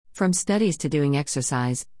From studies to doing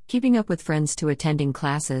exercise, keeping up with friends to attending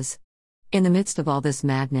classes. In the midst of all this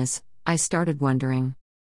madness, I started wondering.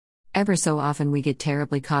 Ever so often we get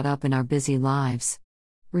terribly caught up in our busy lives.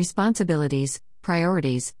 Responsibilities,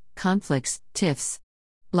 priorities, conflicts, tiffs.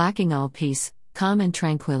 Lacking all peace, calm and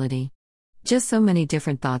tranquility. Just so many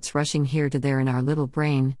different thoughts rushing here to there in our little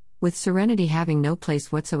brain, with serenity having no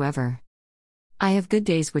place whatsoever. I have good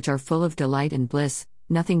days which are full of delight and bliss,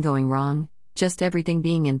 nothing going wrong, just everything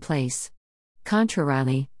being in place.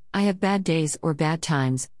 Contrarily, I have bad days or bad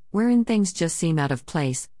times, wherein things just seem out of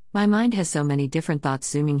place, my mind has so many different thoughts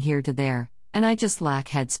zooming here to there, and I just lack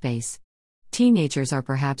headspace. Teenagers are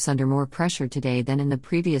perhaps under more pressure today than in the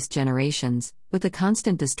previous generations, with the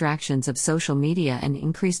constant distractions of social media and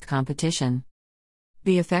increased competition.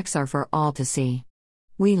 The effects are for all to see.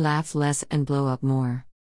 We laugh less and blow up more.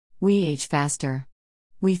 We age faster.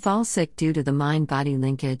 We fall sick due to the mind-body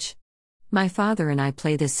linkage. My father and I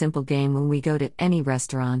play this simple game when we go to any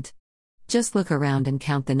restaurant. Just look around and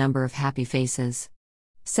count the number of happy faces.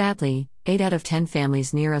 Sadly, 8 out of 10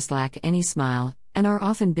 families near us lack any smile, and are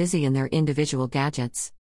often busy in their individual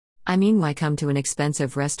gadgets. I mean, why come to an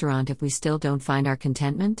expensive restaurant if we still don't find our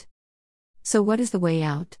contentment? So what is the way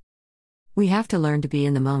out? We have to learn to be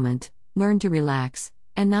in the moment, learn to relax,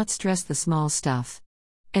 and not stress the small stuff.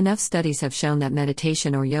 Enough studies have shown that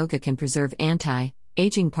meditation or yoga can preserve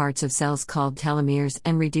anti-aging parts of cells called telomeres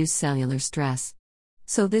and reduce cellular stress.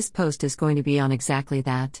 So this post is going to be on exactly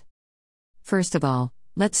that. First of all,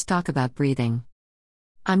 let's talk about breathing.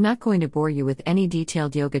 I'm not going to bore you with any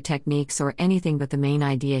detailed yoga techniques or anything, but the main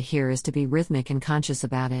idea here is to be rhythmic and conscious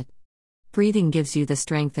about it. Breathing gives you the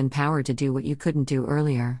strength and power to do what you couldn't do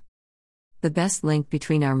earlier. The best link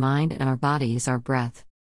between our mind and our body is our breath.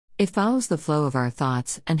 It follows the flow of our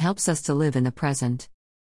thoughts and helps us to live in the present.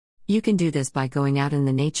 You can do this by going out in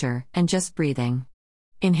the nature and just breathing.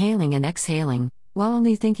 Inhaling and exhaling, while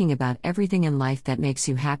only thinking about everything in life that makes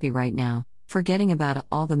you happy right now, forgetting about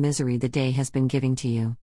all the misery the day has been giving to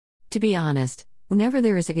you. To be honest, whenever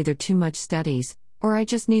there is either too much studies, or I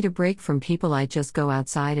just need a break from people, I just go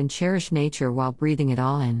outside and cherish nature while breathing it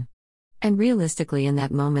all in. And realistically, in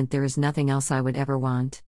that moment there is nothing else I would ever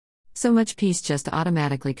want. So much peace just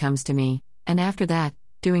automatically comes to me, and after that,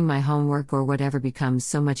 doing my homework or whatever becomes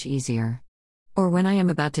so much easier. Or when I am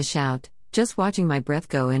about to shout, just watching my breath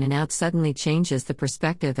go in and out suddenly changes the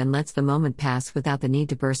perspective and lets the moment pass without the need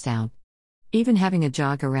to burst out. Even having a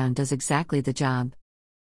jog around does exactly the job.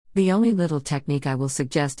 The only little technique I will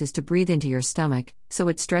suggest is to breathe into your stomach, so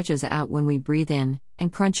it stretches out when we breathe in,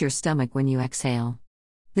 and crunch your stomach when you exhale.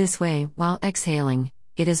 This way, while exhaling,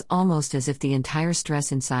 it is almost as if the entire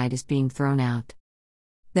stress inside is being thrown out.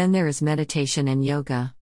 Then there is meditation and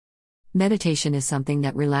yoga. Meditation is something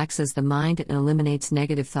that relaxes the mind and eliminates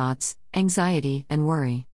negative thoughts, anxiety, and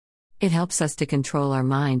worry. It helps us to control our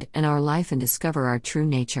mind and our life and discover our true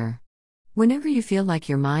nature. Whenever you feel like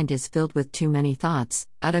your mind is filled with too many thoughts,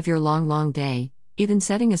 out of your long day, even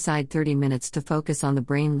setting aside 30 minutes to focus on the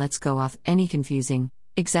brain lets go off any confusing,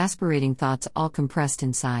 exasperating thoughts all compressed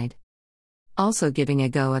inside. Also, giving a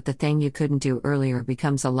go at the thing you couldn't do earlier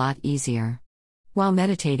becomes a lot easier. While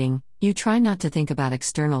meditating, you try not to think about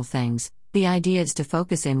external things. The idea is to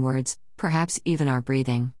focus inwards, perhaps even our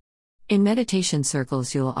breathing. In meditation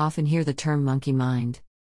circles you'll often hear the term monkey mind.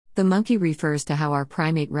 The monkey refers to how our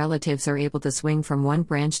primate relatives are able to swing from one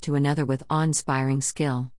branch to another with awe-inspiring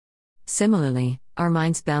skill. Similarly, our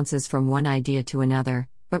minds bounces from one idea to another,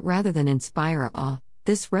 but rather than inspire awe,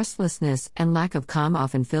 this restlessness and lack of calm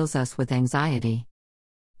often fills us with anxiety.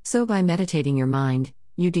 So by meditating your mind,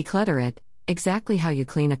 you declutter it, exactly how you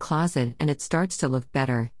clean a closet and it starts to look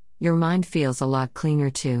better. Your mind feels a lot cleaner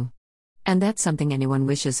too. And that's something anyone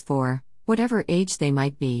wishes for, whatever age they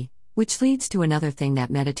might be, which leads to another thing that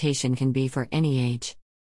meditation can be for any age.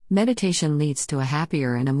 Meditation leads to a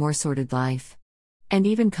happier and a more sorted life. And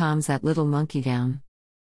even calms that little monkey down.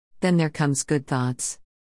 Then there comes good thoughts.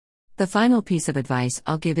 The final piece of advice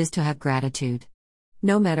I'll give is to have gratitude.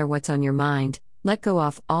 No matter what's on your mind, let go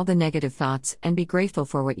of all the negative thoughts and be grateful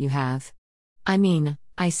for what you have. I mean,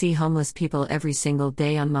 I see homeless people every single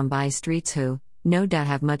day on Mumbai streets who, no doubt,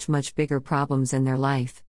 have much bigger problems in their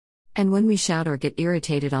life. And when we shout or get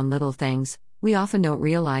irritated on little things, we often don't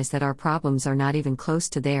realize that our problems are not even close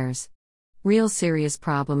to theirs. Real serious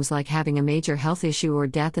problems like having a major health issue or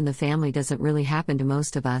death in the family doesn't really happen to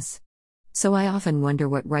most of us. So I often wonder,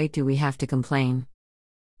 what right do we have to complain?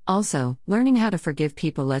 Also, learning how to forgive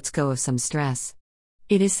people lets go of some stress.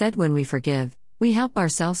 It is said when we forgive, we help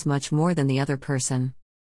ourselves much more than the other person.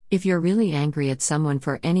 If you're really angry at someone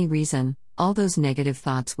for any reason, all those negative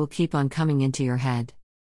thoughts will keep on coming into your head.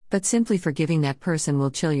 But simply forgiving that person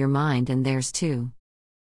will chill your mind and theirs too.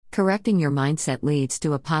 Correcting your mindset leads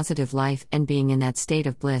to a positive life and being in that state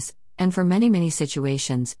of bliss, and for many, many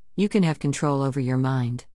situations, you can have control over your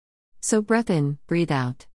mind. So breath in, breathe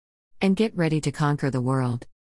out. And get ready to conquer the world.